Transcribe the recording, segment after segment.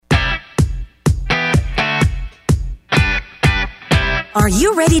Are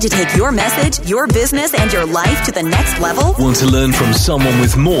you ready to take your message, your business, and your life to the next level? Want to learn from someone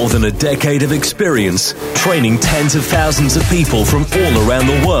with more than a decade of experience, training tens of thousands of people from all around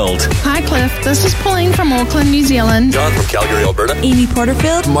the world? Hi, Cliff. This is Pauline from Auckland, New Zealand. John from Calgary, Alberta. Amy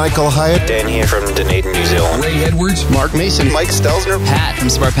Porterfield. Michael Hyatt. Dan here from Dunedin, New Zealand. Ray Edwards. Mark Mason. Mike Stelzner. Pat from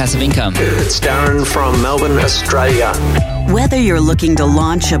Smart Passive Income. It's Darren from Melbourne, Australia. Whether you're looking to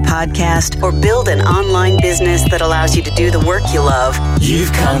launch a podcast or build an online business that allows you to do the work you love,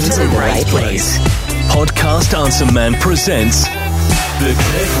 You've come to the right place. Podcast Answer Man presents The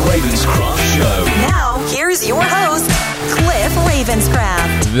Cliff Ravenscraft Show. Now, here's your host, Cliff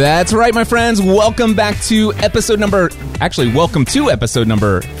Ravenscraft. That's right, my friends. Welcome to episode number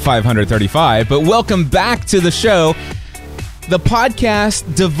 535, but welcome back to the show, the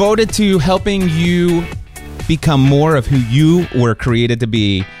podcast devoted to helping you become more of who you were created to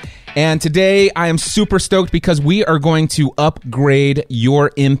be. And today I am super stoked because we are going to upgrade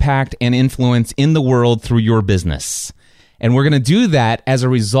your impact and influence in the world through your business. And we're going to do that as a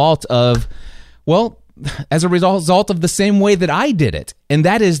result of, the same way that I did it. And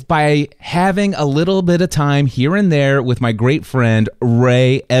that is by having a little bit of time here and there with my great friend,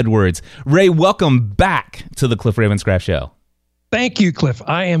 Ray Edwards. Ray, welcome back to the Cliff Ravenscraft Show. Thank you, Cliff.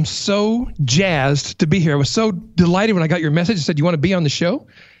 I am so jazzed to be here. I was so delighted when I got your message. It said, you want to be on the show?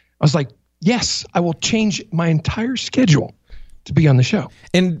 I was like, yes, I will change my entire schedule to be on the show.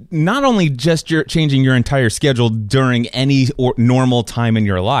 And not only just changing your entire schedule during any normal time in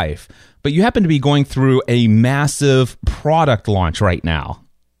your life, but you happen to be going through a massive product launch right now.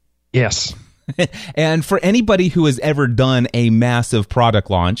 Yes. And for anybody who has ever done a massive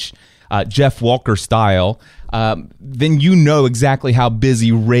product launch, Jeff Walker style, then you know exactly how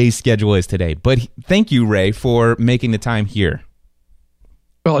busy Ray's schedule is today. But thank you, Ray, for making the time here.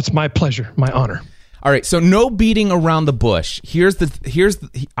 Well, it's my pleasure, my honor. All right, so no beating around the bush.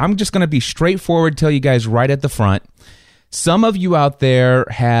 I'm just going to be straightforward, tell you guys right at the front. Some of you out there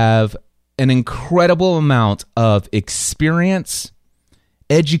have an incredible amount of experience,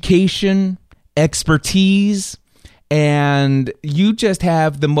 education, expertise, and you just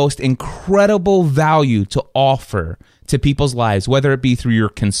have the most incredible value to offer to people's lives, whether it be through your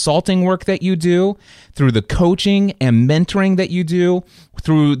consulting work that you do, through the coaching and mentoring that you do,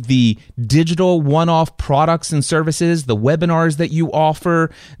 through the digital one-off products and services, the webinars that you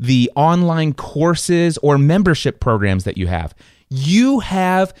offer, the online courses or membership programs that you have. You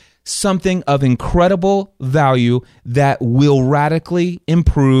have something of incredible value that will radically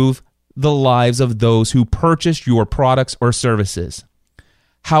improve the lives of those who purchase your products or services.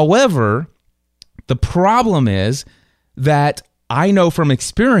 However, the problem is that I know from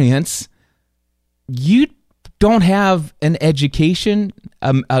experience, you don't have an education,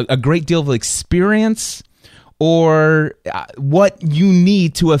 a great deal of experience, or what you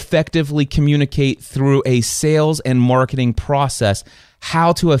need to effectively communicate through a sales and marketing process,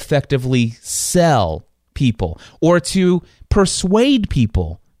 how to effectively sell people or to persuade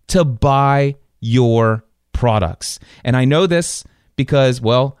people to buy your products. And I know this because,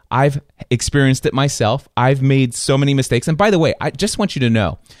 well, I've experienced it myself. I've made so many mistakes. And by the way, I just want you to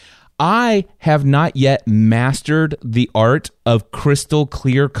know, I have not yet mastered the art of crystal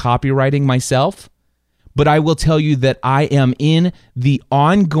clear copywriting myself, but I will tell you that I am in the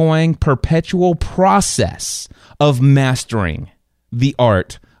ongoing perpetual process of mastering the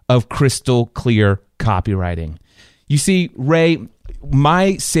art of crystal clear copywriting. You see, Ray,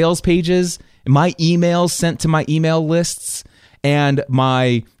 my sales pages, my emails sent to my email lists, and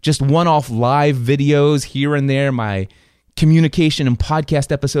my just one-off live videos here and there, my communication and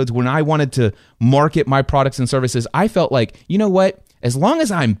podcast episodes when I wanted to market my products and services, I felt like, you know what? As long as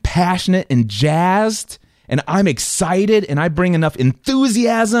I'm passionate and jazzed and I'm excited and I bring enough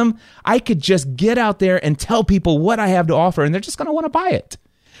enthusiasm, I could just get out there and tell people what I have to offer and they're just going to want to buy it.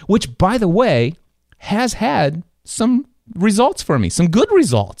 Which, by the way, has had some results for me, some good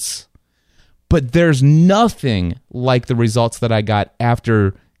results. But there's nothing like the results that I got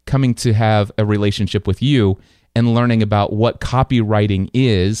after coming to have a relationship with you and learning about what copywriting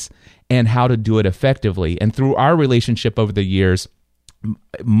is and how to do it effectively. And through our relationship over the years,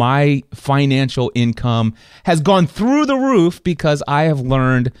 my financial income has gone through the roof because I have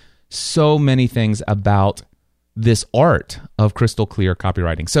learned so many things about this art of crystal clear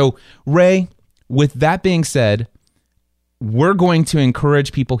copywriting. So, Ray, with that being said, we're going to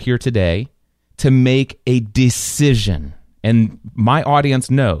encourage people here today to make a decision. And my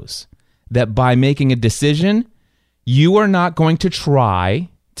audience knows that by making a decision, you are not going to try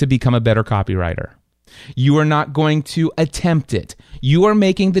to become a better copywriter. You are not going to attempt it. You are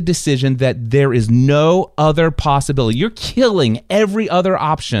making the decision that there is no other possibility. You're killing every other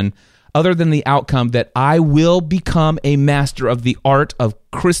option other than the outcome that I will become a master of the art of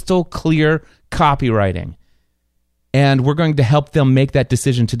crystal clear copywriting. And we're going to help them make that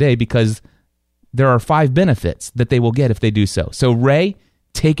decision today because there are 5 benefits that they will get if they do so. So, Ray,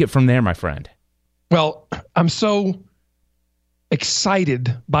 take it from there, my friend. Well, I'm so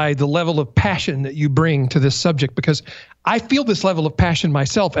excited by the level of passion that you bring to this subject because I feel this level of passion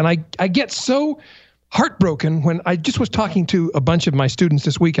myself. And I get so heartbroken when I just was talking to a bunch of my students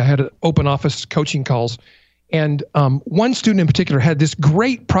this week. I had open office coaching calls. And one student in particular had this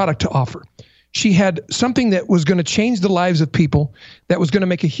great product to offer. She had something that was going to change the lives of people, that was going to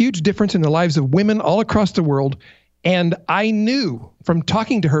make a huge difference in the lives of women all across the world. And I knew from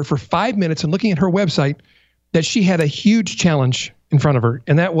talking to her for 5 minutes and looking at her website that she had a huge challenge in front of her.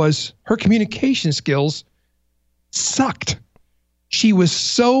 And that was her communication skills sucked. She was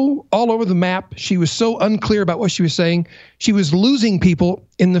so all over the map. She was so unclear about what she was saying. She was losing people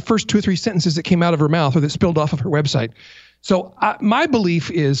in the first 2 or 3 sentences that came out of her mouth or that spilled off of her website. So my belief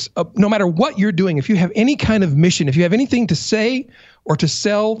is no matter what you're doing, if you have any kind of mission, if you have anything to say or to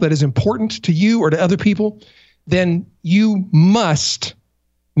sell that is important to you or to other people, then you must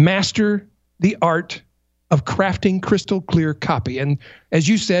master the art of crafting crystal clear copy. And as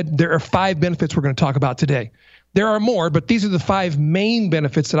you said, there are 5 benefits we're going to talk about today. There are more, but these are the 5 main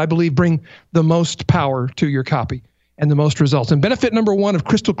benefits that I believe bring the most power to your copy and the most results. And benefit number 1 of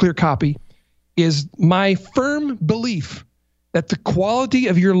crystal clear copy is my firm belief that the quality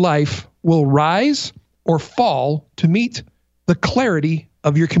of your life will rise or fall to meet the clarity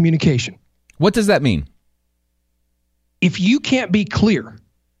of your communication. What does that mean? If you can't be clear,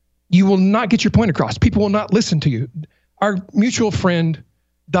 you will not get your point across. People will not listen to you. Our mutual friend,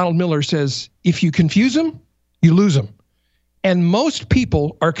 Donald Miller, says, if you confuse them, you lose them. And most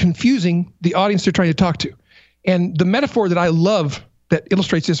people are confusing the audience they're trying to talk to. And the metaphor that I love that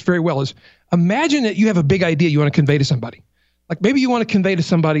illustrates this very well is, imagine that you have a big idea you want to convey to somebody. Like maybe you want to convey to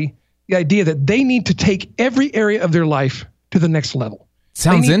somebody the idea that they need to take every area of their life to the next level.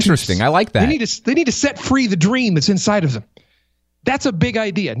 Sounds interesting. I like that. They need to set free the dream that's inside of them. That's a big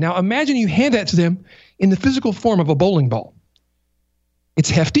idea. Now imagine you hand that to them in the physical form of a bowling ball. It's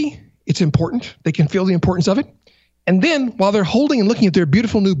hefty. It's important. They can feel the importance of it. And then while they're holding and looking at their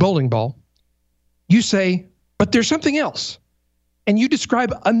beautiful new bowling ball, you say, but there's something else. And you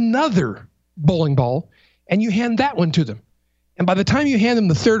describe another bowling ball and you hand that one to them. And by the time you hand them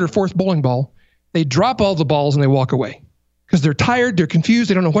the 3rd or 4th bowling ball, they drop all the balls and they walk away because they're tired, they're confused,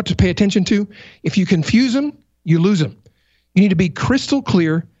 they don't know what to pay attention to. If you confuse them, you lose them. You need to be crystal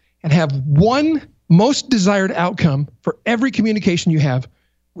clear and have one most desired outcome for every communication you have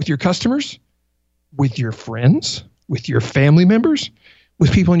with your customers, with your friends, with your family members,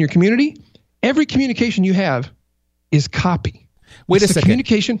 with people in your community. Every communication you have is copy. Wait a second.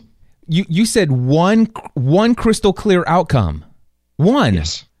 Communication. You said one crystal clear outcome. One.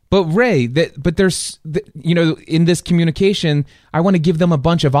 Yes. But Ray, there's in this communication, I want to give them a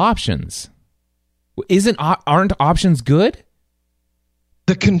bunch of options. Aren't options good?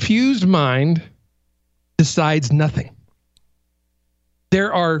 The confused mind decides nothing.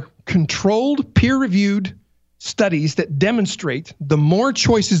 There are controlled, peer-reviewed studies that demonstrate the more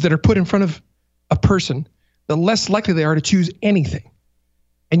choices that are put in front of a person, the less likely they are to choose anything.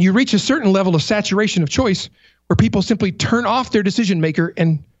 And you reach a certain level of saturation of choice where people simply turn off their decision maker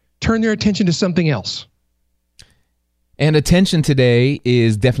and turn their attention to something else. And attention today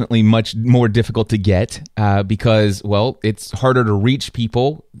is definitely much more difficult to get because, well, it's harder to reach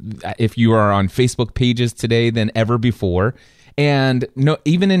people if you are on Facebook pages today than ever before. And no,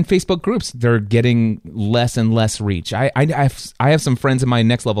 even in Facebook groups, they're getting less and less reach. I have some friends in my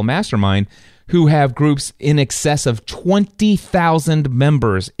Next Level Mastermind who have groups in excess of 20,000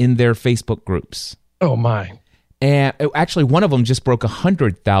 members in their Facebook groups. Oh, my. And actually, one of them just broke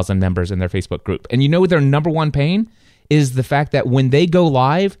 100,000 members in their Facebook group. And you know their number one pain is the fact that when they go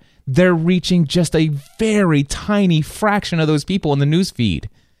live, they're reaching just a very tiny fraction of those people in the news feed.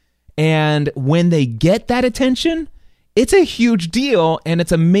 And when they get that attention, it's a huge deal, and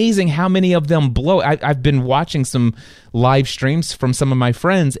it's amazing how many of them blow. I've been watching some live streams from some of my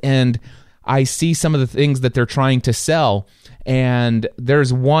friends, and I see some of the things that they're trying to sell. And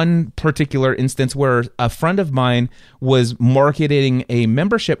there's one particular instance where a friend of mine was marketing a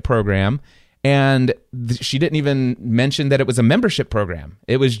membership program, and she didn't even mention that it was a membership program.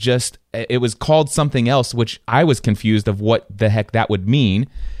 It was called something else, which I was confused of what the heck that would mean.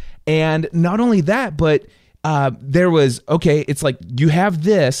 And not only that, but there was, okay, it's like you have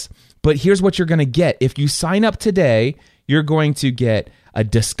this, but here's what you're going to get. If you sign up today, You're going to get a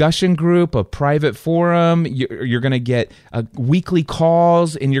discussion group, a private forum. You're going to get weekly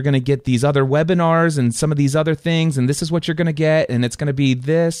calls, and you're going to get these other webinars and some of these other things. And this is what you're going to get, and it's going to be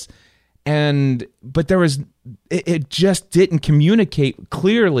this. But it just didn't communicate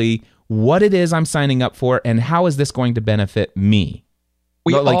clearly what it is I'm signing up for and how is this going to benefit me.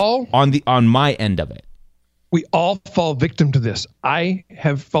 On my end of it. We all fall victim to this. I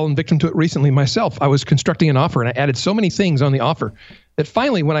have fallen victim to it recently myself. I was constructing an offer and I added so many things on the offer that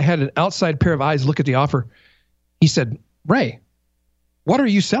finally, when I had an outside pair of eyes look at the offer, he said, "Ray, what are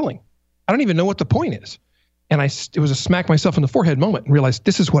you selling? I don't even know what the point is." And it was a smack myself in the forehead moment and realized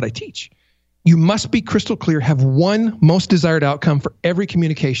this is what I teach. You must be crystal clear, have one most desired outcome for every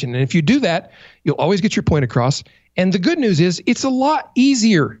communication. And if you do that, you'll always get your point across. And the good news is it's a lot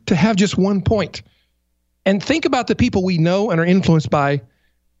easier to have just one point. And think about the people we know and are influenced by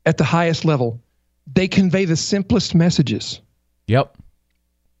at the highest level. They convey the simplest messages. Yep.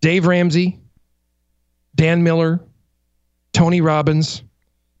 Dave Ramsey, Dan Miller, Tony Robbins,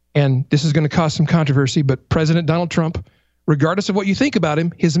 and this is going to cause some controversy, but President Donald Trump, regardless of what you think about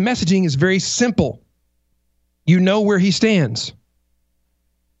him, his messaging is very simple. You know where he stands.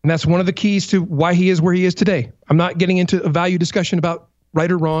 And that's one of the keys to why he is where he is today. I'm not getting into a value discussion about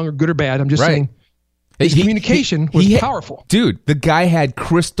right or wrong or good or bad. I'm just saying his communication was powerful. Dude, the guy had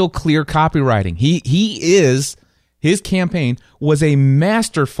crystal clear copywriting. His campaign was a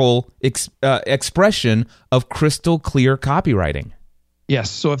masterful expression of crystal clear copywriting. Yes.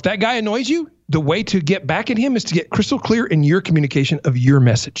 So if that guy annoys you, the way to get back at him is to get crystal clear in your communication of your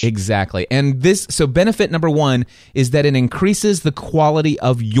message. Exactly. And so benefit number one is that it increases the quality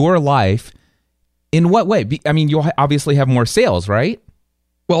of your life. In what way? I mean, you'll obviously have more sales, right?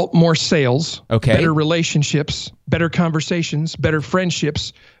 Well, more sales, okay, better relationships, better conversations, better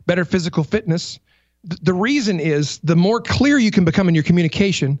friendships, better physical fitness. The reason is the more clear you can become in your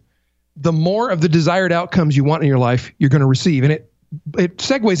communication, the more of the desired outcomes you want in your life you're going to receive. And it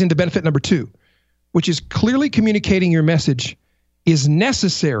segues into benefit number two, which is clearly communicating your message is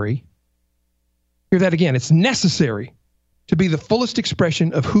necessary. Hear that again. It's necessary to be the fullest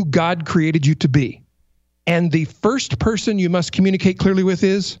expression of who God created you to be. And the first person you must communicate clearly with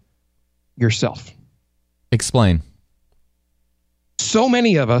is yourself. Explain. So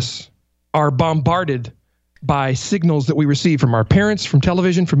many of us are bombarded by signals that we receive from our parents, from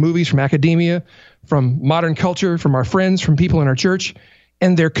television, from movies, from academia, from modern culture, from our friends, from people in our church,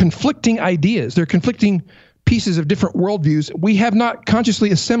 and they're conflicting ideas. They're conflicting pieces of different worldviews. We have not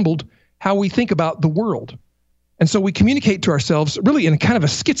consciously assembled how we think about the world. And so we communicate to ourselves really in kind of a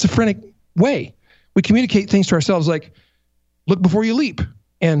schizophrenic way. We communicate things to ourselves like, look before you leap,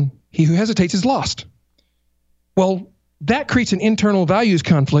 and he who hesitates is lost. Well, that creates an internal values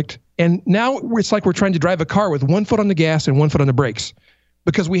conflict, and now it's like we're trying to drive a car with one foot on the gas and one foot on the brakes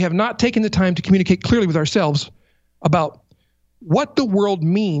because we have not taken the time to communicate clearly with ourselves about what the world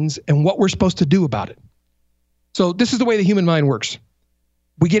means and what we're supposed to do about it. So this is the way the human mind works.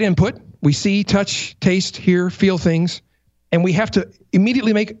 We get input, we see, touch, taste, hear, feel things, and we have to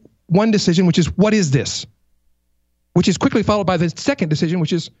immediately make one decision, which is, what is this? Which is quickly followed by the second decision,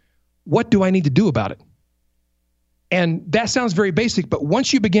 which is, what do I need to do about it? And that sounds very basic, but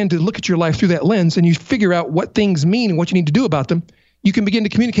once you begin to look at your life through that lens and you figure out what things mean and what you need to do about them, you can begin to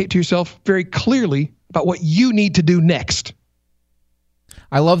communicate to yourself very clearly about what you need to do next.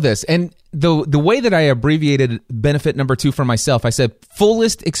 I love this. And the way that I abbreviated benefit number two for myself, I said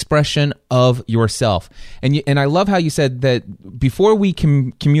fullest expression of yourself. And I love how you said that before we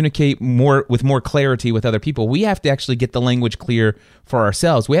can communicate with more clarity with other people, we have to actually get the language clear for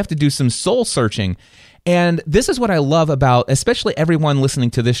ourselves. We have to do some soul searching. And this is what I love about especially everyone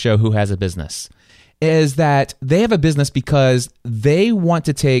listening to this show who has a business, is that they have a business because they want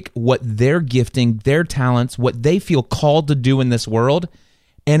to take what they're gifting, their talents, what they feel called to do in this world,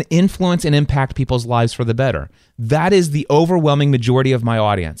 and influence and impact people's lives for the better. That is the overwhelming majority of my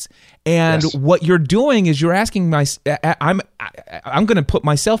audience. And what you're doing is you're asking I'm going to put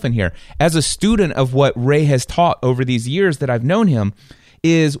myself in here as a student of what Ray has taught over these years that I've known him,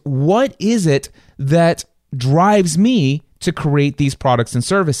 is what is it that drives me to create these products and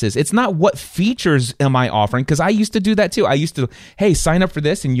services? It's not what features am I offering, because I used to do that too. I used to, hey, sign up for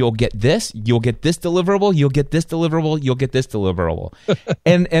this and you'll get this deliverable, you'll get this deliverable, you'll get this deliverable.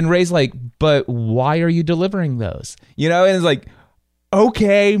 and Ray's like, but why are you delivering those? And it's like,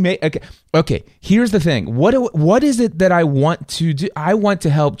 okay. Here's the thing. What is it that I want to do? I want to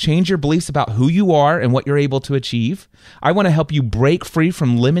help change your beliefs about who you are and what you're able to achieve. I want to help you break free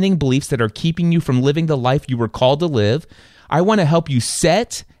from limiting beliefs that are keeping you from living the life you were called to live. I want to help you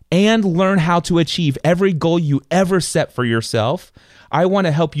set and learn how to achieve every goal you ever set for yourself. I want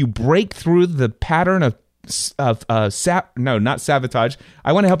to help you break through the pattern of not sabotage.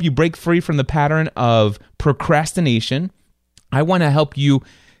 I want to help you break free from the pattern of procrastination. I want to help you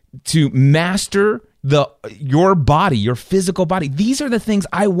to master your body, your physical body. These are the things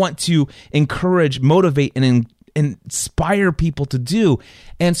I want to encourage, motivate, and inspire people to do.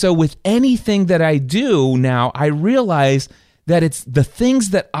 And so with anything that I do now, I realize that it's the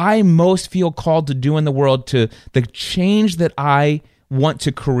things that I most feel called to do in the world, to the change that I want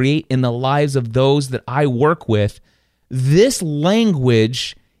to create in the lives of those that I work with. This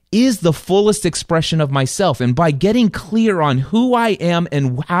language is the fullest expression of myself. And by getting clear on who I am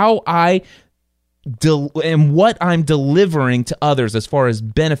and how and what I'm delivering to others as far as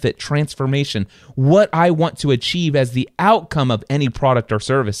benefit, transformation, what I want to achieve as the outcome of any product or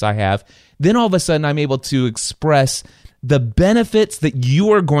service I have, then all of a sudden I'm able to express the benefits that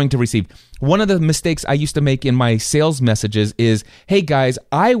you are going to receive. One of the mistakes I used to make in my sales messages is, hey guys,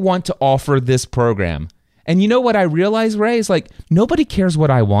 I want to offer this program. And you know what I realized, Ray? Is like, nobody cares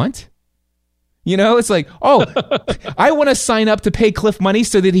what I want. You know, it's like, oh, I want to sign up to pay Cliff money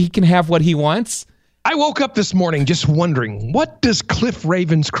so that he can have what he wants. I woke up this morning just wondering, what does Cliff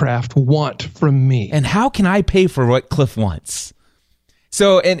Ravenscraft want from me? And how can I pay for what Cliff wants?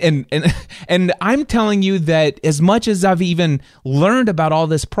 So, and I'm telling you that as much as I've even learned about all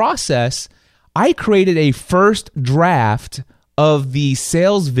this process, I created a first draft of the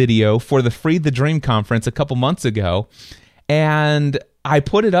sales video for the Free the Dream conference a couple months ago. And I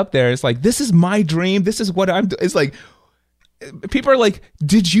put it up there. It's like, this is my dream. This is what I'm doing. It's like, people are like,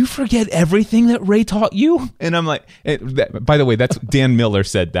 did you forget everything that Ray taught you? And I'm like, by the way, that's Dan Miller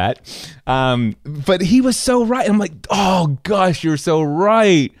said that. But he was so right. I'm like, oh gosh, you're so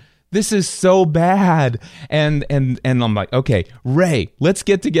right. This is so bad. And I'm like, okay, Ray, let's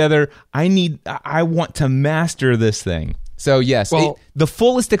get together. I want to master this thing. So yes, the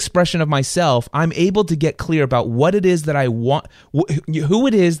fullest expression of myself, I'm able to get clear about what it is that I want, who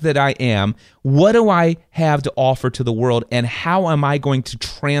it is that I am, what do I have to offer to the world, and how am I going to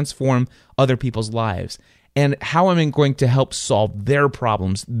transform other people's lives, and how am I going to help solve their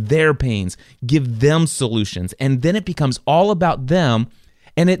problems, their pains, give them solutions, and then it becomes all about them.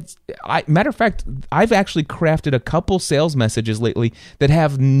 And matter of fact, I've actually crafted a couple sales messages lately that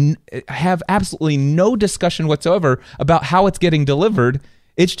have absolutely no discussion whatsoever about how it's getting delivered.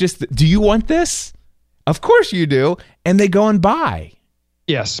 It's just, do you want this? Of course you do. And they go and buy.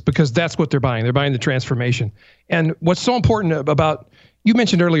 Yes, because that's what they're buying. They're buying the transformation. And what's so important about, you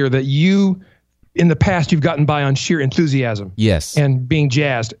mentioned earlier that in the past, you've gotten by on sheer enthusiasm. Yes. And being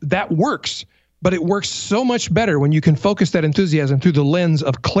jazzed. That works. But it works so much better when you can focus that enthusiasm through the lens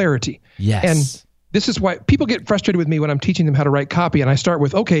of clarity. Yes. And this is why people get frustrated with me when I'm teaching them how to write copy. And I start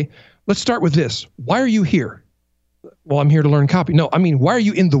with, okay, let's start with this. Why are you here? Well, I'm here to learn copy. No, I mean, why are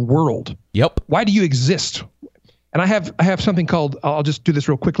you in the world? Yep. Why do you exist? And I have something called, I'll just do this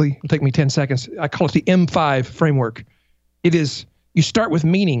real quickly. It'll take me 10 seconds. I call it the M5 framework. It is, you start with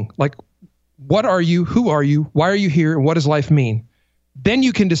meaning, like, what are you? Who are you? Why are you here? And what does life mean? Then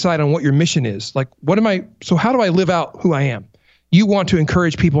you can decide on what your mission is. Like, so how do I live out who I am? You want to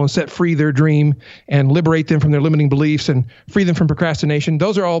encourage people and set free their dream and liberate them from their limiting beliefs and free them from procrastination.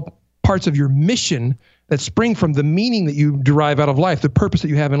 Those are all parts of your mission that spring from the meaning that you derive out of life, the purpose that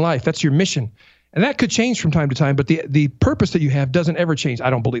you have in life. That's your mission. And that could change from time to time, but the purpose that you have doesn't ever change. I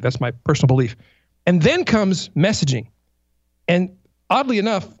don't believe. That's my personal belief. And then comes messaging. And oddly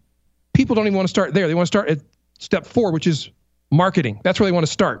enough, people don't even want to start there. They want to start at step 4, which is marketing. That's where they want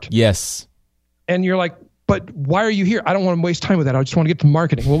to start. Yes. And you're like, but why are you here? I don't want to waste time with that. I just want to get to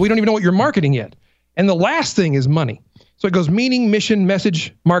marketing. Well, we don't even know what you're marketing yet. And the last thing is money. So it goes meaning, mission,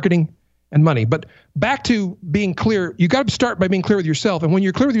 message, marketing, and money. But back to being clear, you got to start by being clear with yourself. And when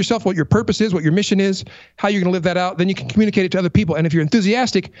you're clear with yourself, what your purpose is, what your mission is, how you're going to live that out, then you can communicate it to other people. And if you're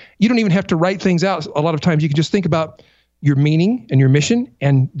enthusiastic, you don't even have to write things out. A lot of times you can just think about your meaning and your mission,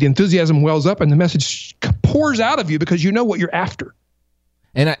 and the enthusiasm wells up and the message pours out of you because you know what you're after.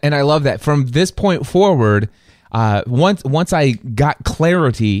 And I love that. From this point forward, once I got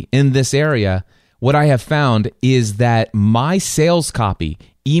clarity in this area, what I have found is that my sales copy,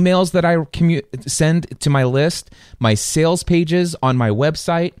 emails that I send to my list, my sales pages on my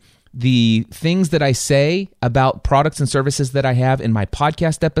website, the things that I say about products and services that I have in my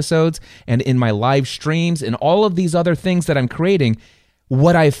podcast episodes and in my live streams and all of these other things that I'm creating,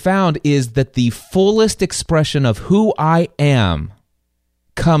 what I've found is that the fullest expression of who I am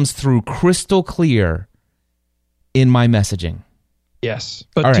comes through crystal clear in my messaging. Yes,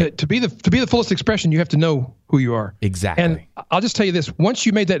 but to be the fullest expression, you have to know who you are. Exactly. And I'll just tell you this. Once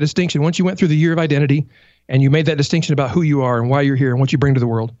you made that distinction, once you went through the year of identity and you made that distinction about who you are and why you're here and what you bring to the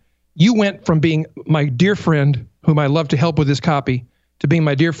world, you went from being my dear friend whom I love to help with this copy to being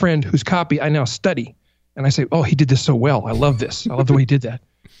my dear friend whose copy I now study. And I say, oh, he did this so well. I love this. I love the way he did that.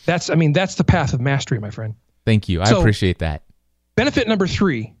 That's the path of mastery, my friend. Thank you. I appreciate that. Benefit number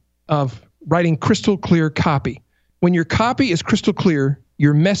 3 of writing crystal clear copy. When your copy is crystal clear,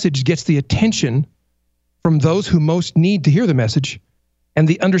 your message gets the attention from those who most need to hear the message and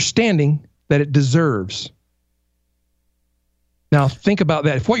the understanding that it deserves. Now, think about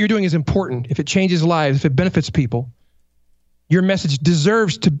that. If what you're doing is important, if it changes lives, if it benefits people, your message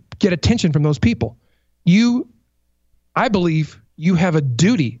deserves to get attention from those people. I believe you have a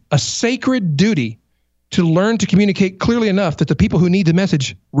duty, a sacred duty, to learn to communicate clearly enough that the people who need the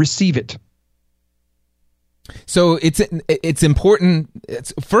message receive it. So it's important.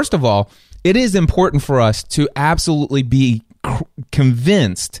 First of all, it is important for us to absolutely be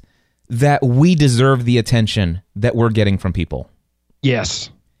convinced that we deserve the attention that we're getting from people. Yes.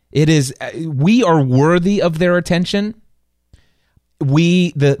 It is. We are worthy of their attention.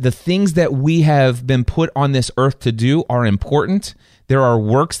 The things that we have been put on this earth to do are important. There are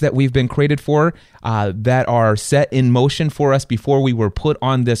works that we've been created for that are set in motion for us before we were put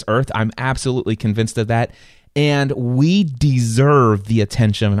on this earth. I'm absolutely convinced of that. And we deserve the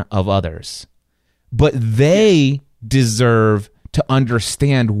attention of others. But they deserve to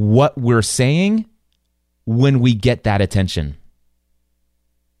understand what we're saying when we get that attention.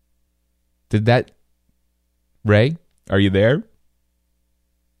 Ray, are you there?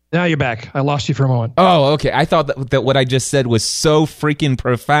 Now you're back. I lost you for a moment. Oh, okay. I thought that what I just said was so freaking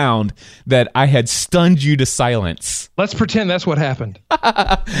profound that I had stunned you to silence. Let's pretend that's what happened.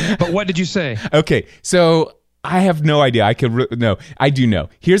 But what did you say? Okay, so I have no idea. No, I do know.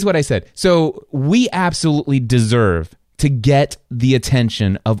 Here's what I said. So we absolutely deserve to get the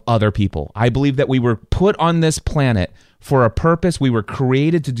attention of other people. I believe that we were put on this planet for a purpose. We were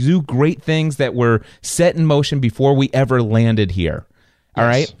created to do great things that were set in motion before we ever landed here. All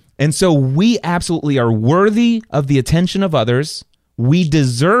right? And so we absolutely are worthy of the attention of others. We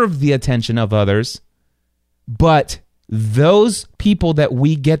deserve the attention of others. But those people that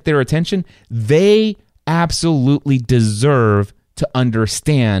we get their attention, they absolutely deserve to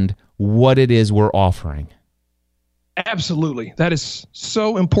understand what it is we're offering. Absolutely. That is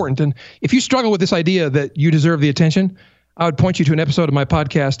so important. And if you struggle with this idea that you deserve the attention, I would point you to an episode of my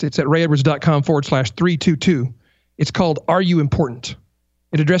podcast. It's at rayedwards.com/322. It's called Are You Important?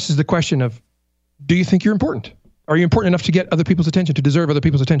 It addresses the question of, do you think you're important? Are you important enough to get other people's attention, to deserve other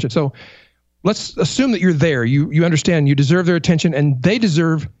people's attention? So let's assume that you're there. You understand you deserve their attention, and they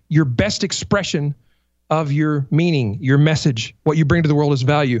deserve your best expression of your meaning, your message, what you bring to the world as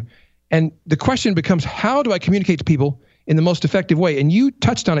value. And the question becomes, how do I communicate to people in the most effective way? And you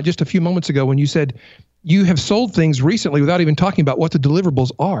touched on it just a few moments ago when you said you have sold things recently without even talking about what the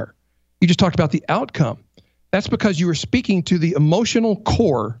deliverables are. You just talked about the outcome. That's because you were speaking to the emotional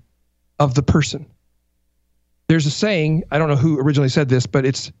core of the person. There's a saying, I don't know who originally said this, but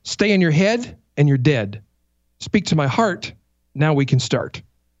it's stay in your head and you're dead. Speak to my heart, now we can start.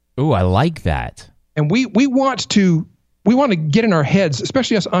 Ooh, I like that. And we want to get in our heads,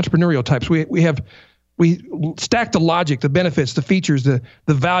 especially us entrepreneurial types. We stack the logic, the benefits, the features, the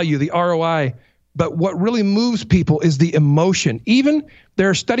value, the ROI. But what really moves people is the emotion. Even there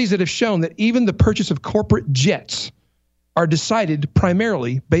are studies that have shown that even the purchase of corporate jets are decided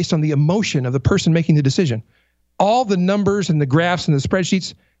primarily based on the emotion of the person making the decision. All the numbers and the graphs and the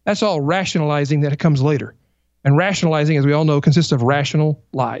spreadsheets, that's all rationalizing that comes later. And rationalizing, as we all know, consists of rational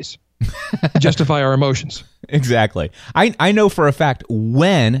lies to justify our emotions. Exactly. I know for a fact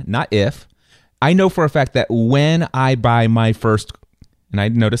not if, I know for a fact that when I buy my first, and I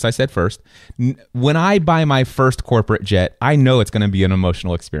notice I said first, when I buy my first corporate jet, I know it's going to be an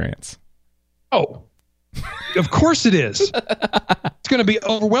emotional experience. Oh, of course it is. It's going to be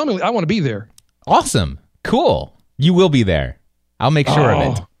overwhelmingly. I want to be there. Awesome. Cool. You will be there. I'll make sure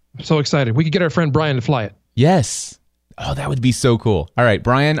of it. I'm so excited. We could get our friend Brian to fly it. Yes. Oh, that would be so cool. All right,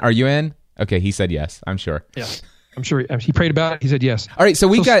 Brian, are you in? Okay, he said yes, I'm sure. Yeah. I'm sure he prayed about it. He said yes. All right, so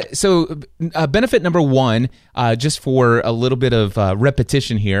benefit number 1, just for a little bit of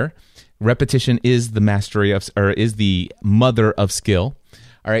repetition here. Repetition is the is the mother of skill.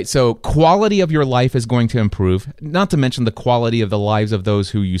 All right, so quality of your life is going to improve, not to mention the quality of the lives of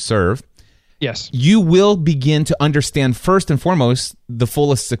those who you serve. Yes. You will begin to understand first and foremost the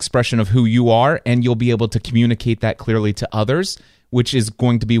fullest expression of who you are, and you'll be able to communicate that clearly to others, which is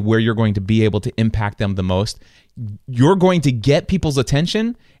going to be where you're going to be able to impact them the most. You're going to get people's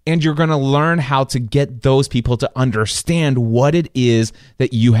attention, and you're going to learn how to get those people to understand what it is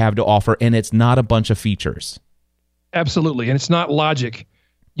that you have to offer, and it's not a bunch of features. Absolutely, and it's not logic.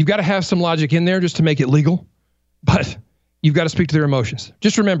 You've got to have some logic in there just to make it legal, but you've got to speak to their emotions.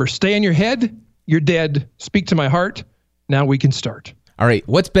 Just remember, stay in your head, you're dead. Speak to my heart. Now we can start. All right,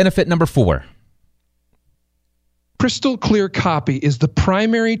 what's benefit number 4? Crystal clear copy is the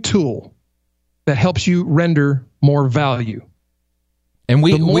primary tool that helps you render more value. And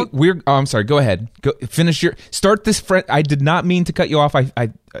I'm sorry, go ahead. Start this. I did not mean to cut you off.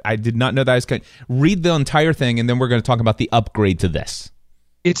 I did not know that I was cutting. Read the entire thing, and then we're going to talk about the upgrade to this.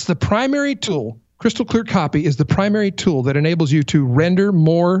 It's the primary tool. Crystal clear copy is the primary tool that enables you to render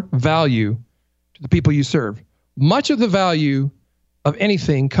more value to the people you serve. Much of the value of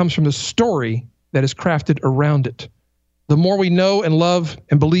anything comes from the story that is crafted around it. The more we know and love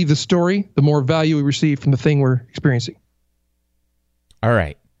and believe the story, the more value we receive from the thing we're experiencing. All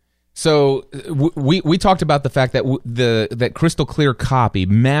right. So we talked about the fact that that crystal clear copy,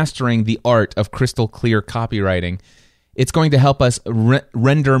 mastering the art of crystal clear copywriting, it's going to help us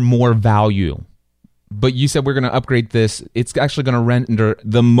render more value. But you said we're going to upgrade this. It's actually going to render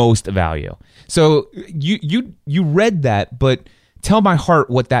the most value. So you read that, but tell my heart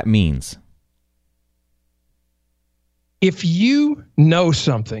what that means. If you know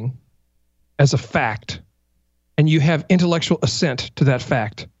something as a fact and you have intellectual assent to that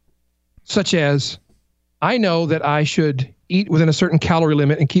fact, such as, I know that I should eat within a certain calorie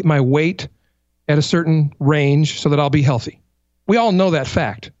limit and keep my weight at a certain range so that I'll be healthy. We all know that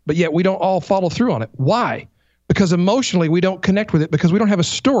fact, but yet we don't all follow through on it. Why? Because emotionally we don't connect with it because we don't have a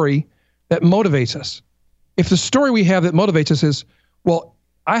story that motivates us. If the story we have that motivates us is, well,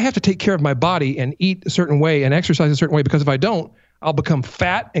 I have to take care of my body and eat a certain way and exercise a certain way because if I don't, I'll become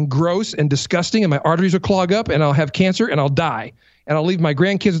fat and gross and disgusting and my arteries will clog up and I'll have cancer and I'll die. And I'll leave my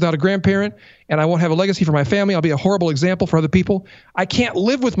grandkids without a grandparent and I won't have a legacy for my family. I'll be a horrible example for other people. I can't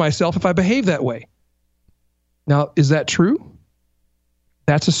live with myself if I behave that way. Now, is that true?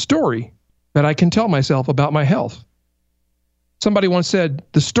 That's a story that I can tell myself about my health. Somebody once said,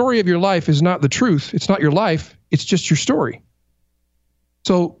 the story of your life is not the truth. It's not your life. It's just your story.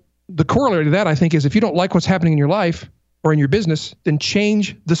 So the corollary to that, I think, is if you don't like what's happening in your life or in your business, then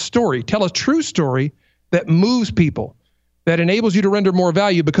change the story. Tell a true story that moves people, that enables you to render more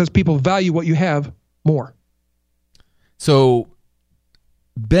value because people value what you have more. So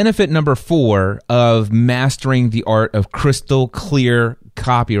benefit number 4 of mastering the art of crystal clear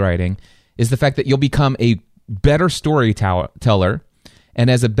copywriting is the fact that you'll become a better storyteller.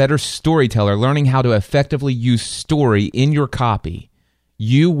 And as a better storyteller, learning how to effectively use story in your copy,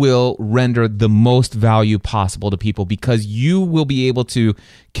 you will render the most value possible to people because you will be able to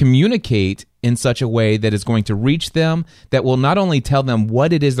communicate in such a way that is going to reach them, that will not only tell them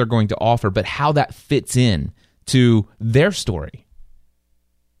what it is they're going to offer, but how that fits in to their story.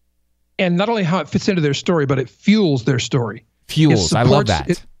 And not only how it fits into their story, but it fuels their story. I love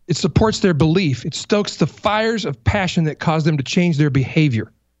that. It supports their belief. It stokes the fires of passion that cause them to change their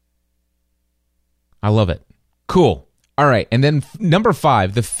behavior. I love it. Cool. All right. And then number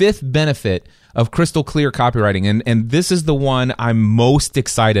 5, the 5th benefit of crystal clear copywriting. And this is the one I'm most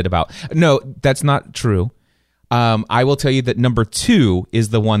excited about. No, that's not true. I will tell you that number 2 is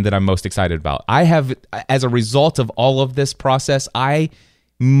the one that I'm most excited about. I have, as a result of all of this process, I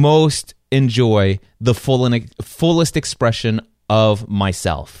most enjoy the fullest expression of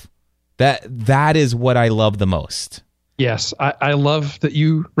myself. That is what I love the most. Yes, I love that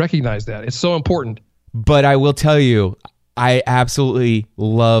you recognize that. It's so important. But I will tell you, I absolutely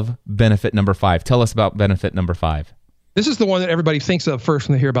love benefit number 5. Tell us about benefit number 5. This is the one that everybody thinks of first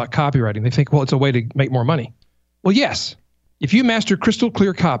when they hear about copywriting. They think, well, it's a way to make more money. Well, yes. If you master crystal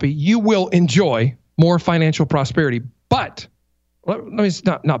clear copy, you will enjoy more financial prosperity. But, and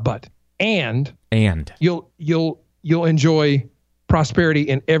you'll enjoy prosperity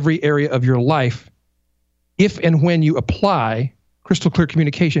in every area of your life if and when you apply crystal clear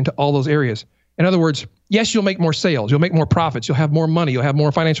communication to all those areas. In other words, yes, you'll make more sales, you'll make more profits, you'll have more money, you'll have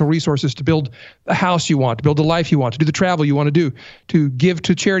more financial resources to build the house you want, to build the life you want, to do the travel you want to do, to give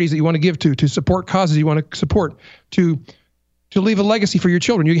to charities that you want to give to support causes you want to support, to leave a legacy for your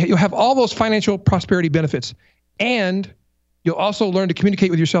children. You'll have all those financial prosperity benefits. And you'll also learn to communicate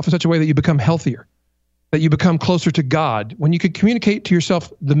with yourself in such a way that you become healthier, that you become closer to God. When you can communicate to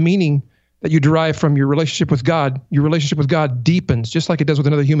yourself the meaning that you derive from your relationship with God deepens just like it does with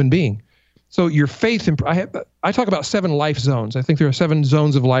another human being. So your faith, I talk about 7 life zones. I think there are 7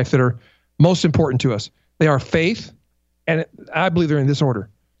 zones of life that are most important to us. They are faith, And I believe they're in this order: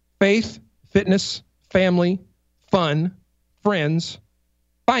 faith, fitness, family, fun, friends,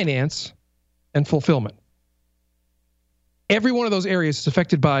 finance, and fulfillment. Every one of those areas is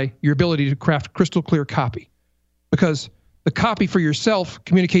affected by your ability to craft crystal clear copy, because the copy for yourself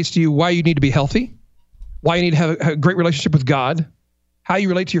communicates to you why you need to be healthy, why you need to have a great relationship with God, how you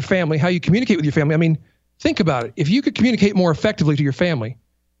relate to your family, how you communicate with your family. I mean, think about it. If you could communicate more effectively to your family,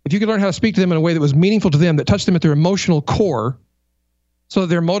 if you could learn how to speak to them in a way that was meaningful to them, that touched them at their emotional core, so that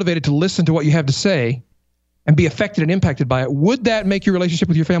they're motivated to listen to what you have to say and be affected and impacted by it, would that make your relationship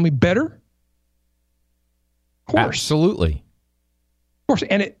with your family better? Of course. Absolutely. Of course.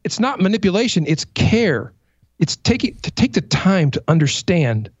 And it's not manipulation, it's care. It's take the time to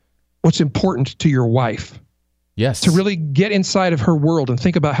understand what's important to your wife. Yes. To really get inside of her world and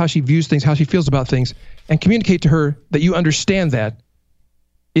think about how she views things, how she feels about things, and communicate to her that you understand that.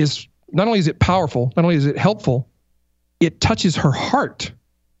 Is not only is it powerful, not only is it helpful, it touches her heart.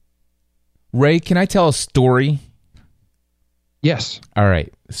 Ray, can I tell a story? Yes. All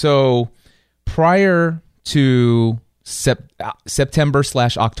right. So prior to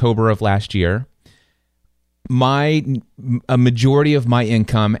September/October of last year, a majority of my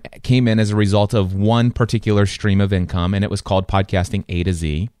income came in as a result of one particular stream of income, and it was called Podcasting A to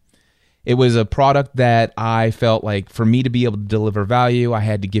Z. It was a product that I felt like for me to be able to deliver value, I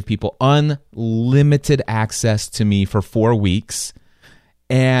had to give people unlimited access to me for 4 weeks,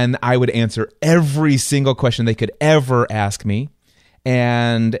 and I would answer every single question they could ever ask me.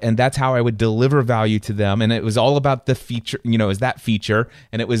 And that's how I would deliver value to them. And it was all about the feature, is that feature,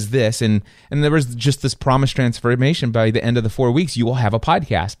 and it was this. And there was just this promised transformation. By the end of the 4 weeks, you will have a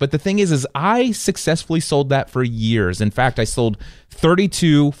podcast. But the thing is I successfully sold that for years. In fact, I sold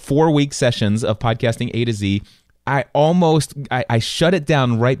 32 4-week sessions of Podcasting A to Z. I shut it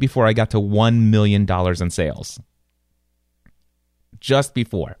down right before I got to $1 million in sales. Just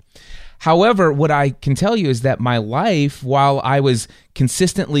before. However, what I can tell you is that my life, while I was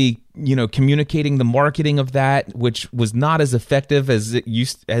consistently, communicating the marketing of that, which was not as effective as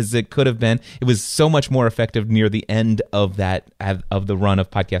it could have been, it was so much more effective near the end of the run of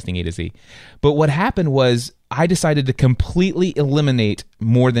Podcasting A to Z. But what happened was I decided to completely eliminate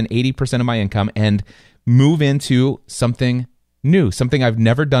more than 80% of my income and move into something new, something I've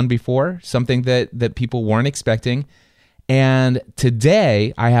never done before, something that people weren't expecting. And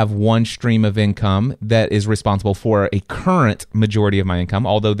today, I have one stream of income that is responsible for a current majority of my income,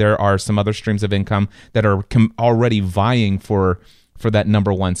 although there are some other streams of income that are already vying for that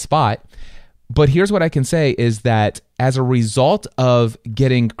number one spot. But here's what I can say is that as a result of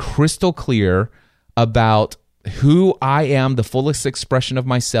getting crystal clear about who I am, the fullest expression of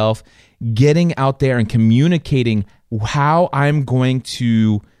myself, getting out there and communicating how I'm going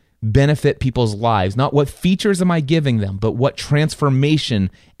to benefit people's lives. Not what features am I giving them, but what transformation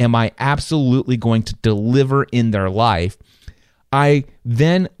am I absolutely going to deliver in their life. I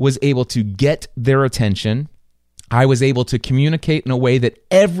then was able to get their attention. I was able to communicate in a way that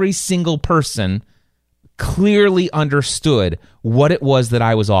every single person clearly understood what it was that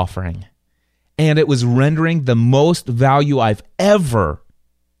I was offering. And it was rendering the most value I've ever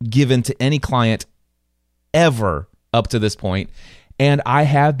given to any client ever up to this point. And I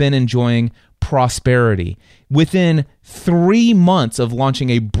have been enjoying prosperity. Within 3 months of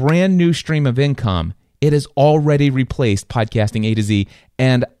launching a brand new stream of income, it has already replaced Podcasting A to Z.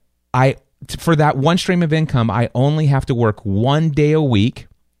 And for that one stream of income, I only have to work 1 day a week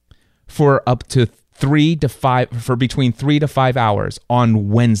for up to between 3 to 5 hours on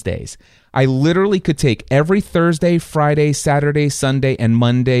Wednesdays. I literally could take every Thursday, Friday, Saturday, Sunday, and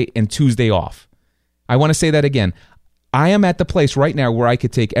Monday and Tuesday off. I want to say that again. I am at the place right now where I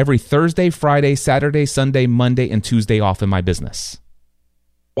could take every Thursday, Friday, Saturday, Sunday, Monday, and Tuesday off in my business.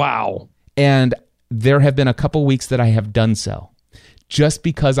 Wow. And there have been a couple weeks that I have done so just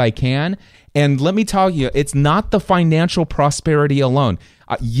because I can. And let me tell you, it's not the financial prosperity alone.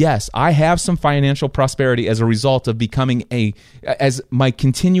 Yes, I have some financial prosperity as a result of as my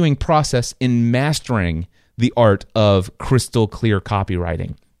continuing process in mastering the art of crystal clear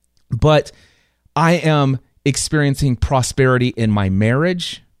copywriting. But I am experiencing prosperity in my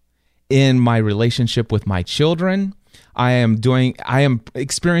marriage, in my relationship with my children. I am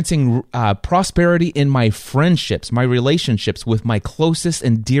experiencing prosperity in my friendships, my relationships with my closest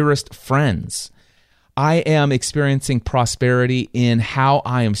and dearest friends. I am experiencing prosperity in how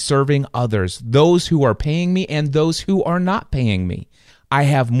I am serving others, those who are paying me and those who are not paying me. I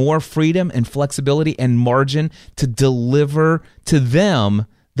have more freedom and flexibility and margin to deliver to them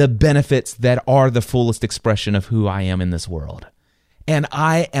the benefits that are the fullest expression of who I am in this world. And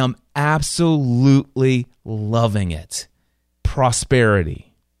I am absolutely loving it.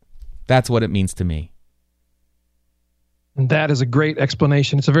 prosperity. That's what it means to me. And that is a great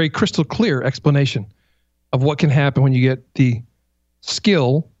explanation. It's a very crystal clear explanation of what can happen when you get the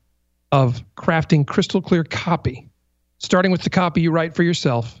skill of crafting crystal clear copy, starting with the copy you write for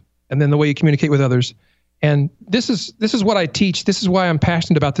yourself and then the way you communicate with others. And this is what I teach. This is why I'm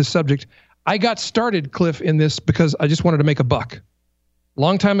passionate about this subject. I got started, Cliff, in this because I just wanted to make a buck.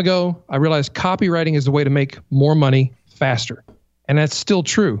 Long time ago, I realized copywriting is the way to make more money faster. And that's still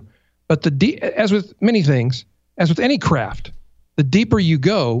true. But as with many things, as with any craft, the deeper you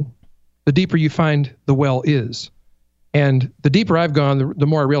go, the deeper you find the well is. And the deeper I've gone, the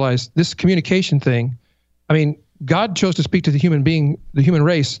more I realize this communication thing, I mean, God chose to speak to the human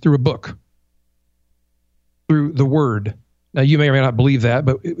race through a book, through the word. Now, you may or may not believe that,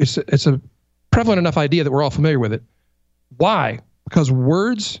 but it's a prevalent enough idea that we're all familiar with it. Why? Because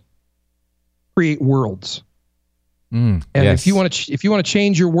words create worlds. And yes. if you want to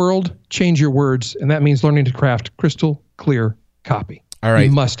change your world, change your words, and that means learning to craft crystal clear copy. All right.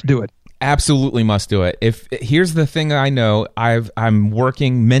 You must do it. Absolutely must do it. Here's the thing I know, I'm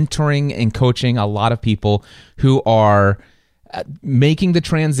working, mentoring, and coaching a lot of people who are making the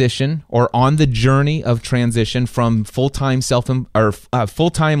transition or on the journey of transition from full-time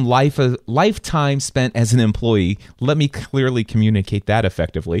lifetime spent as an employee. Let me clearly communicate that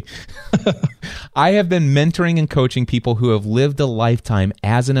effectively. I have been mentoring and coaching people who have lived a lifetime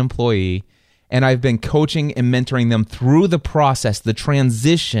as an employee, and I've been coaching and mentoring them through the process, the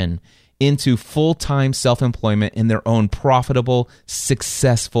transition into full-time self-employment in their own profitable,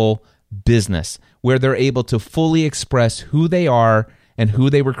 successful business, where they're able to fully express who they are and who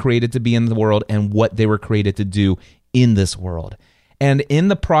they were created to be in the world and what they were created to do in this world. And in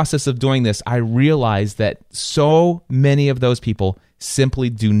the process of doing this, I realized that so many of those people simply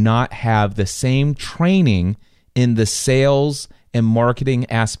do not have the same training in the sales and marketing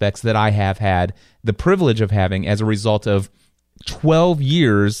aspects that I have had the privilege of having as a result of 12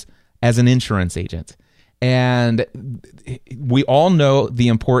 years as an insurance agent. And we all know the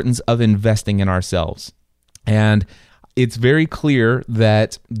importance of investing in ourselves. And it's very clear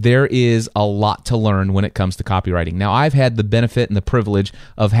that there is a lot to learn when it comes to copywriting. Now, I've had the benefit and the privilege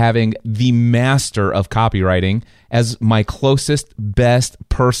of having the master of copywriting as my closest, best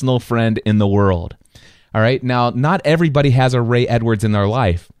personal friend in the world. All right. Now, not everybody has a Ray Edwards in their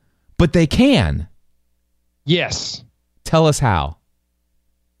life, but they can. Yes. Tell us how.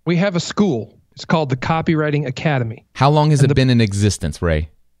 We have a school. It's called the Copywriting Academy. How long has it been in existence, Ray?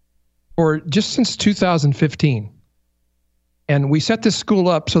 For just since 2015. And we set this school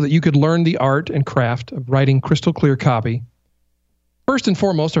up so that you could learn the art and craft of writing crystal clear copy. First and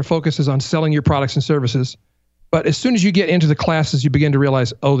foremost, our focus is on selling your products and services. But as soon as you get into the classes, you begin to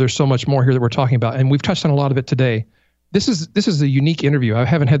realize, oh, there's so much more here that we're talking about. And we've touched on a lot of it today. This is a unique interview. I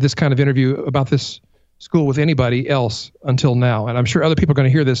haven't had this kind of interview about this school with anybody else until now. And I'm sure other people are going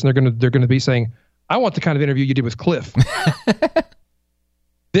to hear this and they're going to be saying, I want the kind of interview you did with Cliff.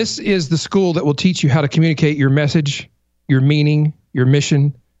 This is the school that will teach you how to communicate your message, your meaning, your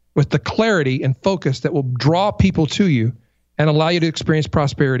mission with the clarity and focus that will draw people to you and allow you to experience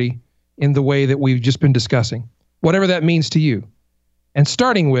prosperity in the way that we've just been discussing, whatever that means to you. And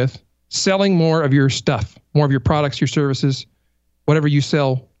starting with selling more of your stuff, more of your products, your services, whatever you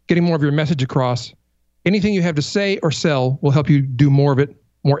sell, getting more of your message across. Anything you have to say or sell will help you do more of it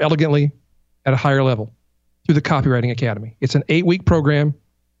more elegantly at a higher level through the Copywriting Academy. It's an 8-week program.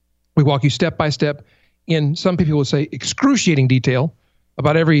 We walk you step by step in, some people will say, excruciating detail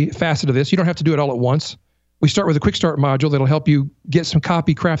about every facet of this. You don't have to do it all at once. We start with a quick start module that'll help you get some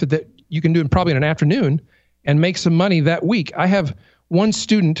copy crafted that you can do probably in an afternoon and make some money that week. I have one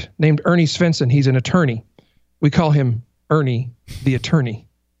student named Ernie Svensson. He's an attorney. We call him Ernie the attorney.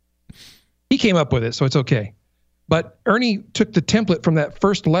 He came up with it, so it's okay. But Ernie took the template from that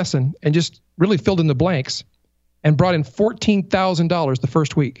first lesson and just really filled in the blanks and brought in $14,000 the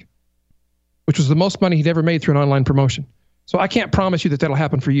first week, which was the most money he'd ever made through an online promotion. So I can't promise you that that'll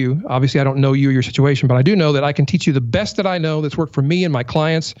happen for you. Obviously, I don't know you or your situation, but I do know that I can teach you the best that I know that's worked for me and my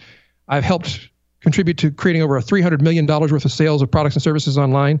clients. I've helped contribute to creating over $300 million worth of sales of products and services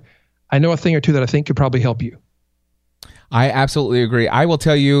online. I know a thing or two that I think could probably help you. I absolutely agree. I will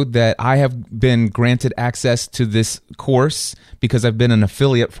tell you that I have been granted access to this course because I've been an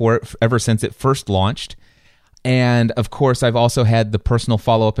affiliate for it ever since it first launched. And of course, I've also had the personal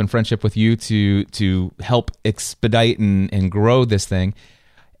follow-up and friendship with you to help expedite and grow this thing.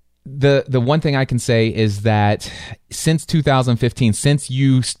 The one thing I can say is that since 2015, since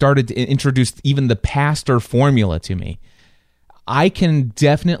you started to introduce even the pastor formula to me, I can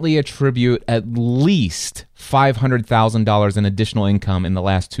definitely attribute at least $500,000 in additional income in the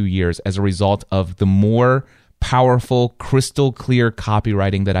last 2 years as a result of the more powerful, crystal clear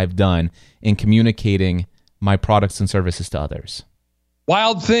copywriting that I've done in communicating my products and services to others.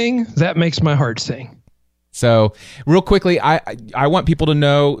 Wild thing, that makes my heart sing. So real quickly, I want people to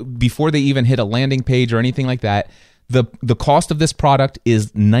know before they even hit a landing page or anything like that, the cost of this product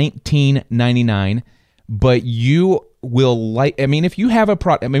is $19.99, but you will if you have a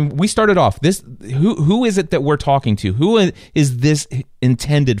product, we started off this, who is it that we're talking to? Who is this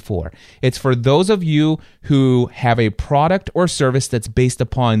intended for? It's for those of you who have a product or service that's based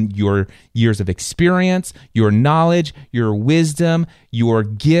upon your years of experience, your knowledge, your wisdom, your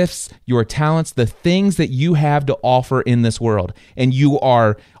gifts, your talents, the things that you have to offer in this world. And you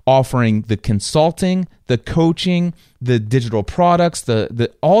are offering the consulting, the coaching, the digital products,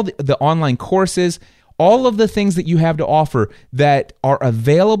 the online courses, all of the things that you have to offer that are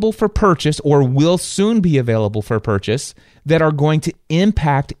available for purchase or will soon be available for purchase that are going to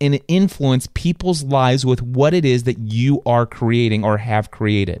impact and influence people's lives with what it is that you are creating or have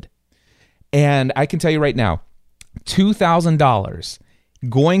created. And I can tell you right now, $2,000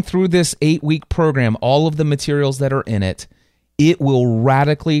 going through this 8-week program, all of the materials that are in it, it will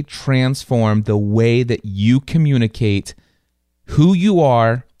radically transform the way that you communicate who you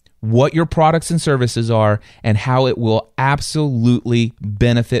are, what your products and services are, and how it will absolutely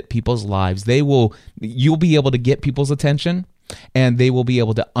benefit people's lives. You'll be able to get people's attention, and they will be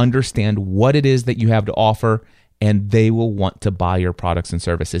able to understand what it is that you have to offer, and they will want to buy your products and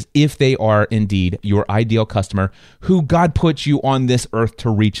services if they are indeed your ideal customer who God put you on this earth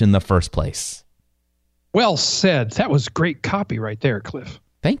to reach in the first place. Well said. That was great copy right there, Cliff.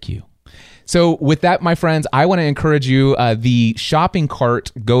 Thank you. So with that, my friends, I want to encourage you. The shopping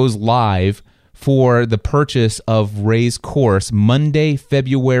cart goes live for the purchase of Ray's course Monday,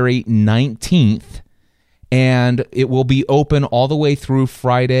 February 19th, and it will be open all the way through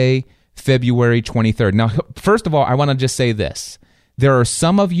Friday, February 23rd. Now, first of all, I want to just say this. There are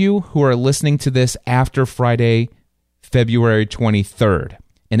some of you who are listening to this after Friday, February 23rd.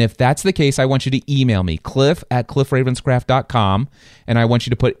 And if that's the case, I want you to email me, cliff@cliffravenscraft.com, and I want you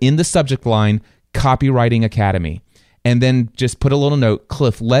to put in the subject line, Copywriting Academy. And then just put a little note,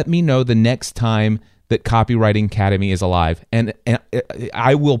 Cliff, let me know the next time that Copywriting Academy is alive. And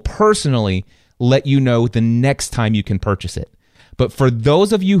I will personally let you know the next time you can purchase it. But for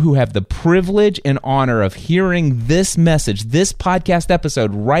those of you who have the privilege and honor of hearing this message, this podcast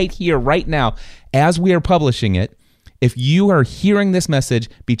episode right here, right now, as we are publishing it, if you are hearing this message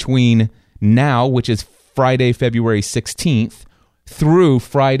between now, which is Friday, February 16th, through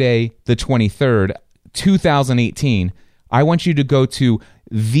Friday the 23rd, 2018, I want you to go to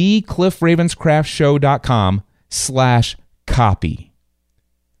thecliffravenscraftshow.com/copy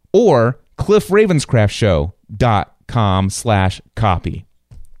or cliffravenscraftshow.com/copy.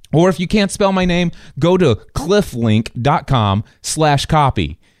 Or if you can't spell my name, go to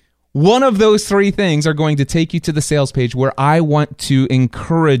clifflink.com/copy. One of those three things are going to take you to the sales page where I want to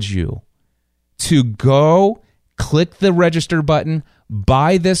encourage you to go, click the register button,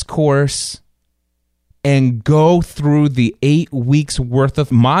 buy this course, and go through the 8 weeks worth of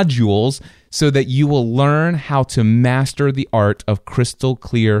modules so that you will learn how to master the art of crystal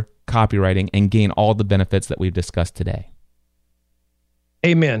clear copywriting and gain all the benefits that we've discussed today.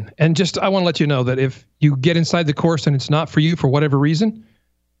 Amen. And I want to let you know that if you get inside the course and it's not for you for whatever reason,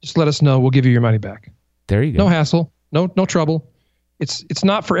 just let us know. We'll give you your money back. There you go. No hassle. No trouble. It's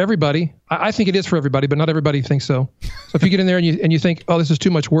not for everybody. I think it is for everybody, but not everybody thinks so. So if you get in there and you think, oh, this is too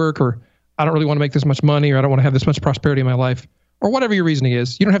much work, or I don't really want to make this much money, or I don't want to have this much prosperity in my life, or whatever your reasoning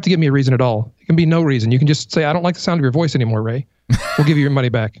is, you don't have to give me a reason at all. It can be no reason. You can just say, I don't like the sound of your voice anymore, Ray. We'll give you your money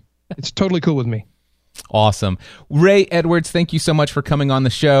back. It's totally cool with me. Awesome. Ray Edwards, thank you so much for coming on the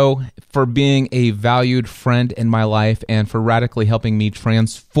show, for being a valued friend in my life, and for radically helping me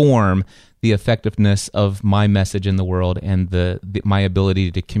transform the effectiveness of my message in the world and my ability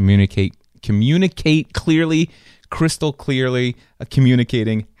to communicate clearly, crystal clearly,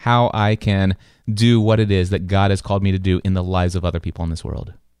 communicating how I can do what it is that God has called me to do in the lives of other people in this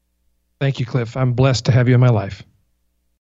world. Thank you, Cliff. I'm blessed to have you in my life.